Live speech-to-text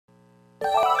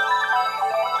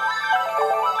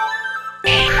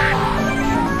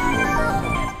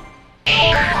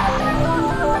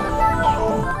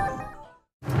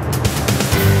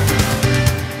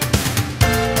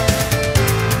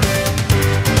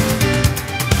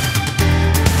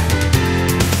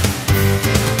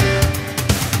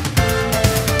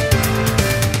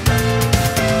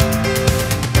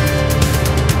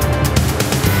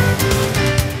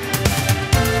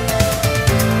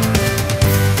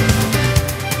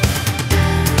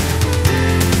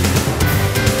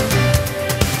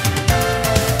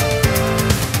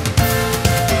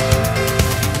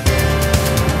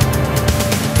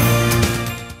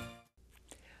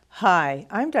Hi,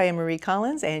 I'm Diane Marie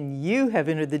Collins, and you have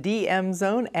entered the DM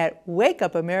Zone at Wake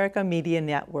Up America Media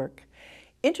Network.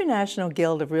 International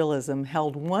Guild of Realism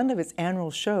held one of its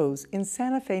annual shows in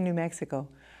Santa Fe, New Mexico.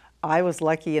 I was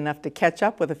lucky enough to catch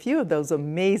up with a few of those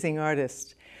amazing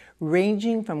artists.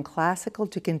 Ranging from classical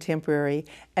to contemporary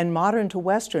and modern to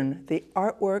Western, the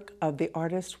artwork of the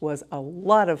artists was a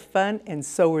lot of fun, and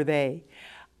so were they.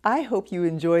 I hope you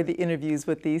enjoy the interviews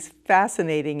with these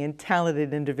fascinating and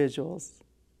talented individuals.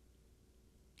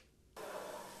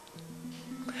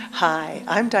 Hi,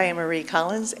 I'm Diane Marie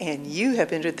Collins, and you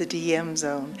have entered the DM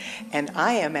Zone, and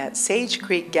I am at Sage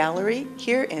Creek Gallery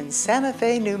here in Santa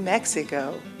Fe, New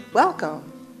Mexico.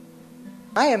 Welcome.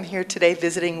 I am here today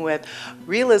visiting with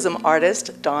realism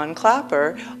artist Don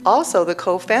Clapper, also the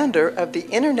co-founder of the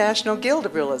International Guild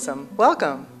of Realism.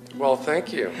 Welcome. Well,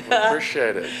 thank you.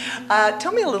 Appreciate it.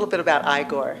 Tell me a little bit about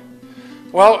Igor.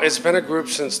 Well, it's been a group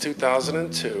since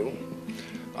 2002.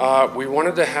 We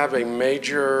wanted to have a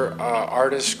major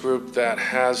artist group that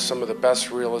has some of the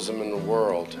best realism in the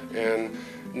world. And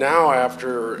now,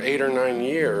 after 8 or 9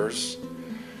 years,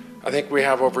 I think we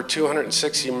have over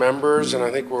 260 members, and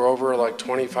I think we're over like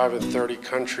 25 and 30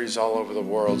 countries all over the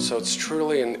world. So it's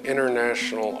truly an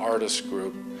international artist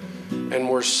group. And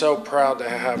we're so proud to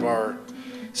have our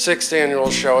 6th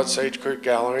annual show at Sage Creek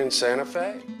Gallery in Santa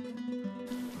Fe.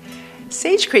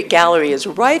 Sage Creek Gallery is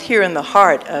right here in the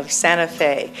heart of Santa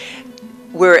Fe,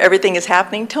 where everything is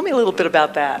happening. Tell me a little bit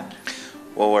about that.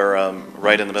 Well, we're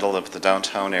right in the middle of the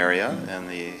downtown area in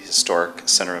the historic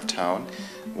center of town.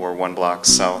 We're 1 block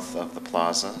south of the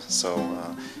plaza,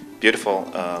 so beautiful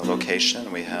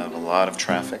location. We have a lot of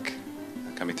traffic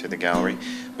coming through the gallery.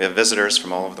 We have visitors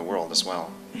from all over the world as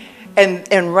well.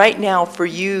 And right now, for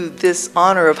you, this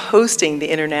honor of hosting the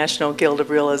International Guild of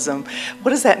Realism,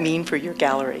 what does that mean for your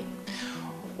gallery?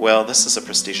 Well, this is a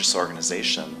prestigious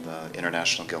organization, the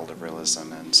International Guild of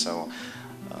Realism, and so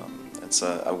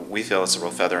we feel it's a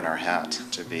real feather in our hat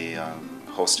to be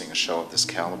hosting a show of this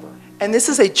caliber. And this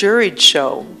is a juried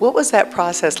show. What was that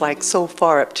process like so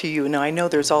far up to you? Now, I know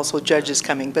there's also judges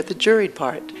coming, but the juried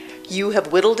part. You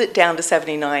have whittled it down to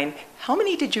 79. How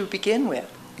many did you begin with?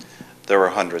 There were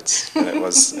hundreds, and it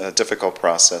was a difficult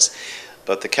process.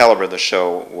 But the caliber of the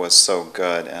show was so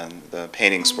good, and the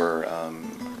paintings were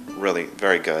really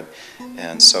very good.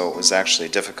 And so it was actually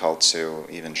difficult to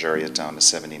even jury it down to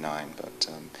 79, but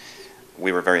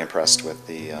we were very impressed with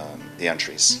the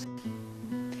entries.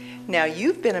 Now,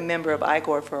 you've been a member of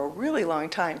Igor for a really long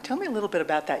time. Tell me a little bit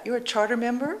about that. You're a charter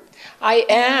member? I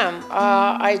am.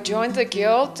 I joined the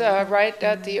guild right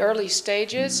at the early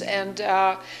stages, and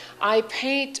I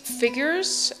paint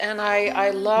figures, and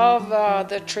I love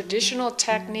the traditional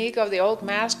technique of the old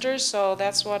masters, so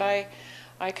that's what I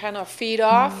kind of feed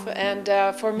off. And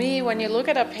for me, when you look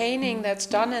at a painting that's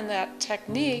done in that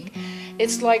technique,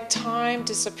 it's like time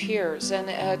disappears.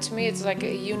 And to me, it's like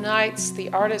it unites the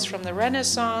artists from the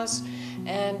Renaissance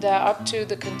and up to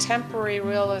the contemporary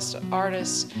realist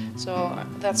artists. So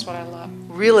that's what I love.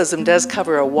 Realism does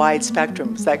cover a wide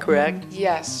spectrum, is that correct?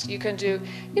 Yes, you can do,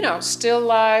 still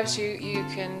lives, you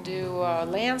can do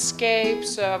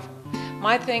landscapes.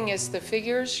 My thing is the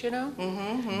figures,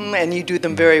 And you do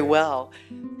them very well.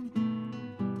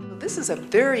 This is a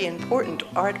very important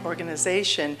art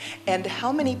organization. And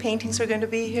how many paintings are going to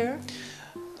be here?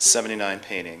 79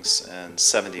 paintings and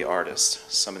 70 artists.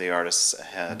 Some of the artists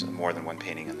had more than one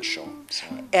painting in the show. So.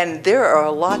 And there are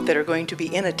a lot that are going to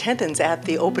be in attendance at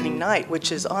the opening night,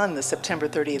 which is on the September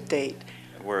 30th date.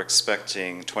 We're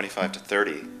expecting 25 to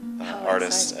 30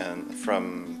 artists and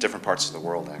from different parts of the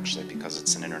world, actually, because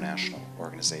it's an international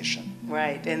organization.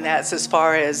 Right, and that's as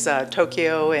far as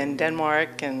Tokyo and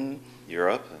Denmark and...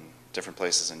 Europe and different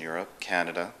places in Europe,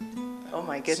 Canada. Oh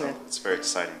my goodness. So it's very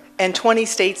exciting. And 20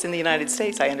 states in the United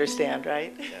States, I understand,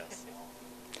 right? Yes.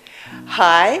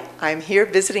 Hi, I'm here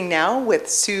visiting now with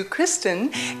Sue Kristen,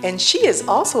 and she is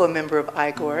also a member of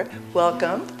Igor.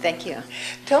 Welcome. Thank you.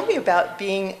 Tell me about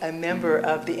being a member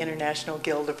of the International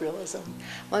Guild of Realism.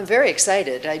 Well, I'm very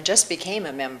excited. I just became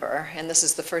a member, and this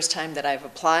is the first time that I've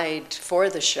applied for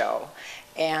the show.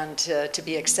 And to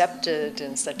be accepted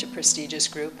in such a prestigious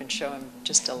group and show, I'm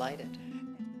just delighted.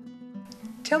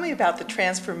 Tell me about the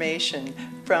transformation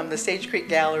from the Sage Creek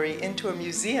Gallery into a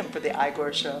museum for the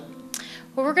Igor show.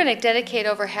 Well, we're going to dedicate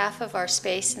over half of our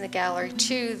space in the gallery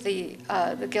to the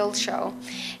Guild show.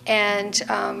 And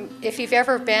if you've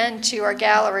ever been to our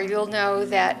gallery, you'll know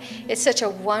that it's such a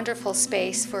wonderful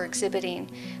space for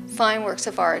exhibiting fine works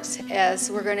of art,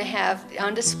 as we're going to have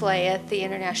on display at the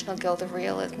International Guild of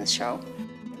Realism show.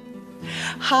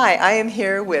 Hi, I am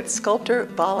here with sculptor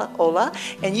Bala Ola,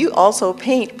 and you also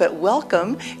paint, but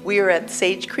welcome. We are at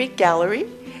Sage Creek Gallery.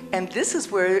 And this is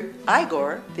where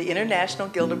IGOR, the International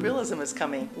Guild of Realism, is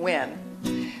coming. When?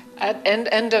 At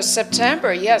end of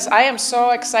September, yes. I am so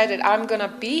excited. I'm going to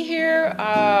be here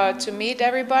to meet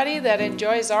everybody that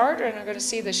enjoys art, and I'm going to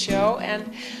see the show.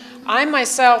 And I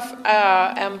myself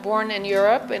am born in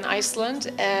Europe, in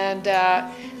Iceland, and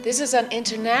this is an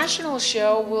international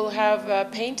show. We'll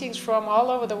have paintings from all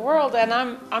over the world, and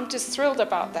I'm just thrilled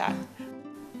about that.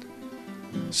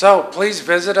 So please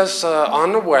visit us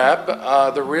on the web.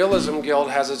 The Realism Guild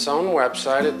has its own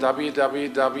website at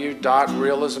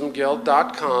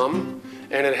www.realismguild.com,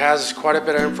 and it has quite a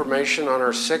bit of information on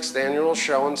our 6th annual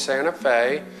show in Santa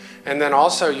Fe. And then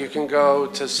also you can go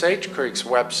to Sage Creek's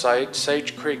website,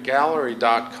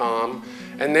 sagecreekgallery.com,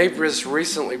 and they've just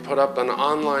recently put up an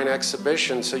online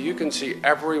exhibition so you can see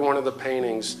every one of the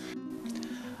paintings.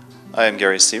 I am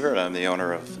Gary Sievert. I'm the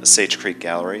owner of Sage Creek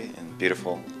Gallery in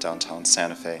beautiful downtown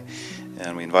Santa Fe.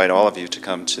 And we invite all of you to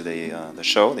come to the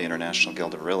show, the International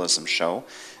Guild of Realism show,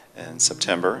 in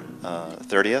September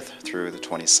 30th through the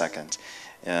 22nd.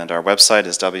 And our website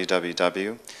is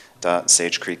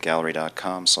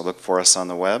www.sagecreekgallery.com, so look for us on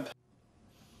the web.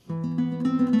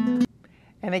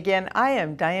 And again, I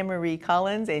am Diane Marie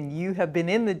Collins, and you have been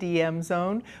in the DM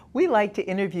Zone. We like to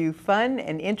interview fun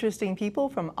and interesting people,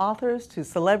 from authors to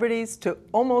celebrities to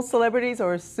almost celebrities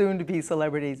or soon-to-be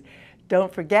celebrities.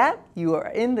 Don't forget, you are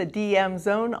in the DM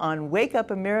Zone on Wake Up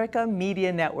America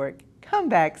Media Network. Come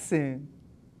back soon.